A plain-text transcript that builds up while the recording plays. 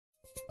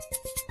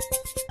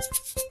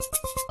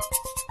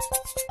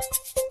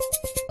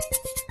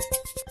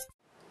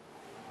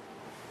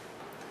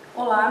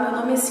Olá, meu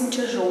nome é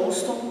Cíntia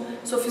Johnston,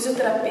 sou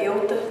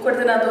fisioterapeuta,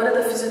 coordenadora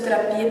da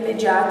Fisioterapia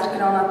Pediátrica e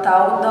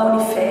Neonatal da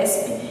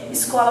UNIFESP,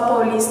 Escola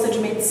Paulista de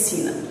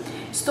Medicina.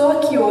 Estou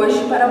aqui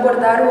hoje para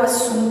abordar o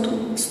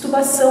assunto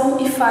extubação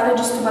e falha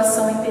de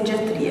extubação em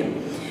pediatria.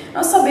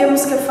 Nós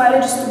sabemos que a falha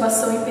de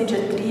extubação em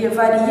pediatria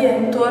varia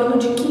em torno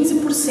de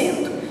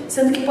 15%,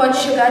 sendo que pode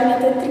chegar em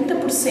até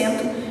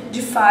 30%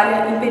 de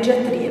falha em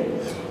pediatria.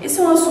 Esse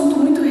é um assunto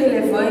muito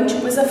relevante,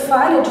 pois a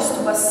falha de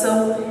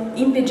extubação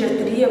em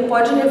pediatria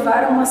pode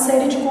levar a uma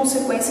série de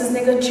consequências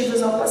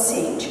negativas ao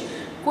paciente.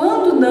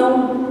 Quando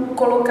não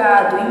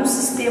colocado em um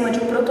sistema de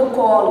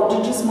protocolo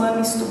de desmame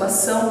e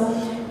extubação,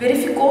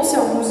 verificou-se em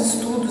alguns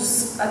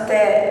estudos,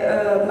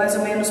 até mais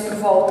ou menos por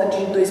volta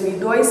de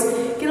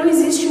 2002, que não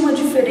existe uma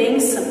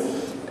diferença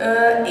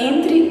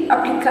entre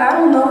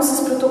aplicar ou não esses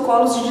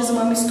protocolos de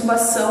desmame e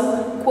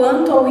extubação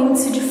quanto ao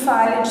índice de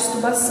falha de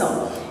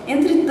extubação.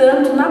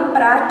 Entretanto, na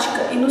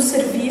prática e nos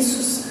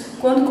serviços,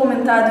 quando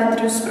comentado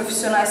entre os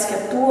profissionais que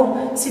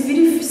atuam, se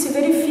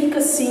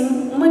verifica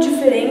sim uma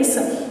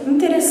diferença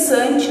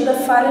interessante da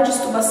falha de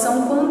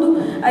extubação quando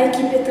a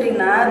equipe é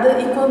treinada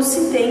e quando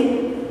se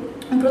tem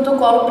um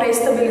protocolo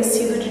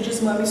pré-estabelecido de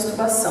desmame e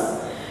extubação.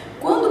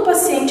 Quando o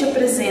paciente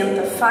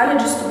apresenta falha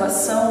de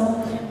extubação,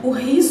 o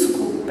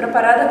risco para a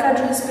parada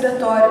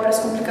cardiorrespiratória, para as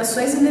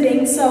complicações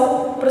inerentes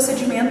ao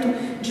procedimento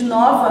de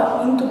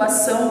nova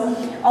intubação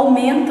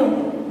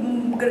aumentam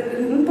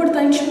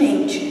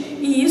importantemente,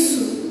 e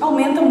isso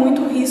aumenta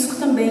muito o risco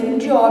também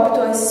de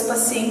óbito a esses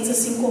pacientes,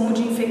 assim como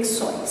de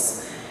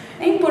infecções.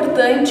 É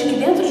importante que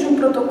dentro de um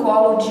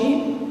protocolo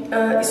de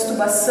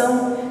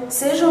extubação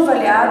sejam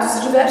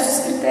avaliados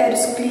diversos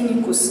critérios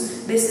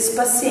clínicos desses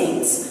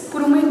pacientes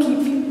por uma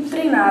equipe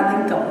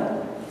treinada, então.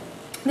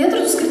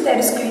 Dentro dos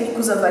critérios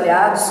clínicos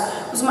avaliados,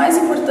 os mais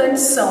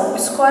importantes são o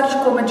score de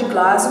coma de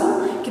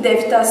Glasgow, que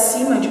deve estar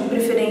acima de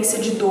preferência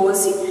de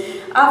 12,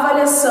 a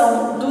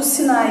avaliação dos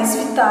sinais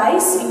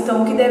vitais,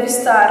 então que deve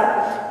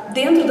estar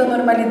dentro da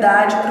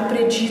normalidade para o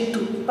predito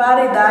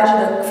para a idade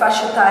da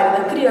faixa etária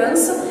da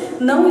criança,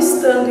 não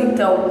estando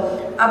então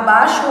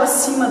abaixo ou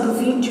acima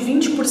de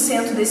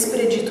 20% desse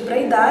predito para a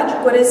idade.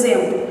 Por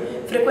exemplo,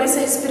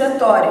 frequência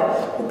respiratória,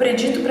 o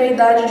predito para a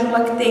idade de um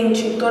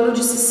lactente em torno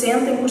de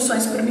 60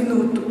 incursões por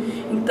minuto.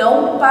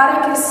 Então,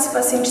 para que esse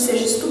paciente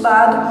seja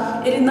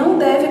extubado, ele não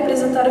deve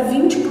apresentar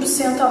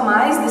 20% a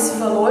mais desse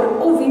valor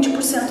ou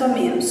 20% a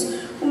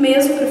menos. O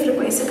mesmo para a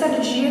frequência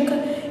cardíaca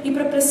e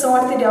para a pressão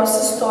arterial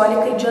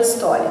sistólica e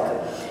diastólica.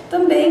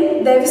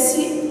 Também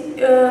deve-se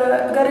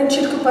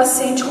garantir que o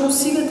paciente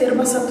consiga ter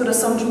uma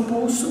saturação de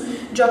impulso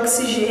de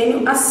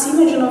oxigênio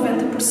acima de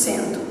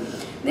 90%.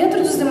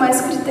 Dentro dos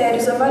demais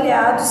critérios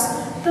avaliados,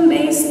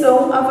 também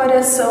estão a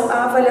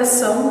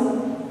avaliação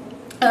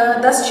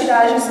das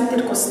tiragens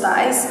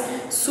intercostais,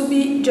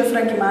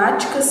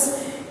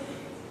 subdiafragmáticas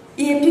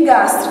e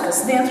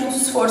epigástricas dentro do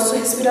esforço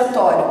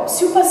respiratório.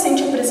 Se o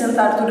paciente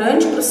apresentar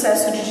durante o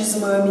processo de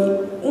desmame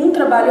um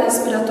trabalho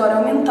respiratório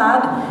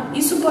aumentado,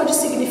 isso pode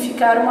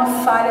significar uma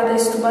falha da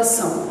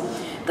extubação.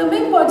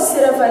 Também pode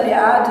ser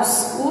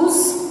avaliados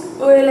os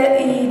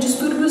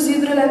distúrbios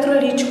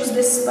hidroeletrolíticos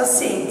desses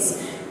pacientes,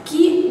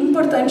 que,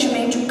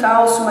 importantemente, o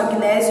cálcio, o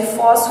magnésio e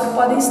fósforo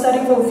podem estar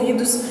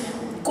envolvidos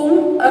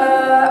com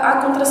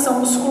a contração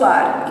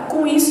muscular e,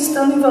 com isso,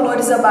 estando em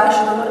valores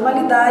abaixo da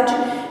normalidade,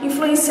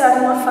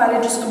 influenciar numa falha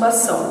de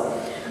extubação.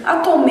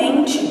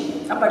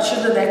 Atualmente, a partir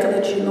da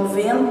década de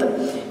 90,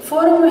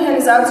 foram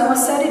realizados uma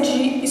série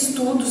de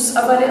estudos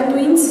avaliando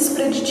índices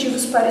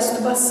preditivos para a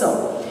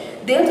extubação.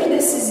 Dentro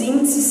desses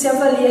índices se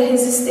avalia a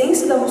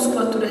resistência da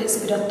musculatura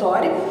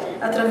respiratória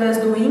através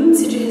do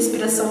índice de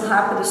respiração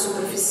rápida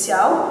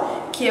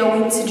superficial, que é o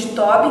índice de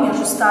Tobin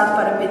ajustado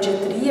para a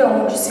pediatria,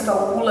 onde se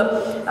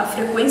calcula a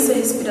frequência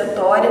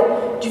respiratória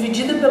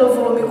dividida pelo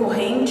volume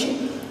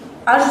corrente,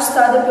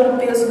 ajustada pelo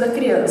peso da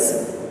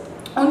criança.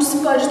 Onde se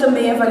pode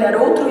também avaliar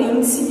outro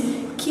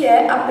índice, que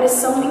é a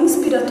pressão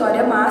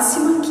inspiratória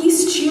máxima, que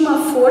estima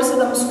a força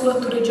da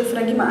musculatura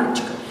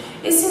diafragmática.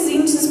 Esses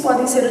índices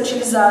podem ser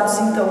utilizados,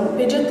 então, em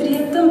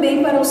pediatria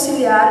também para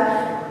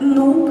auxiliar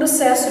no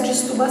processo de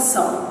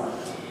extubação.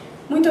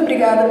 Muito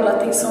obrigada pela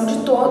atenção de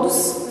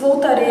todos.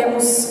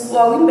 Voltaremos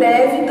logo em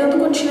breve, dando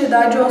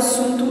continuidade ao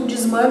assunto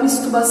desmame,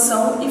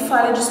 extubação e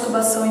falha de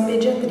extubação em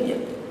pediatria.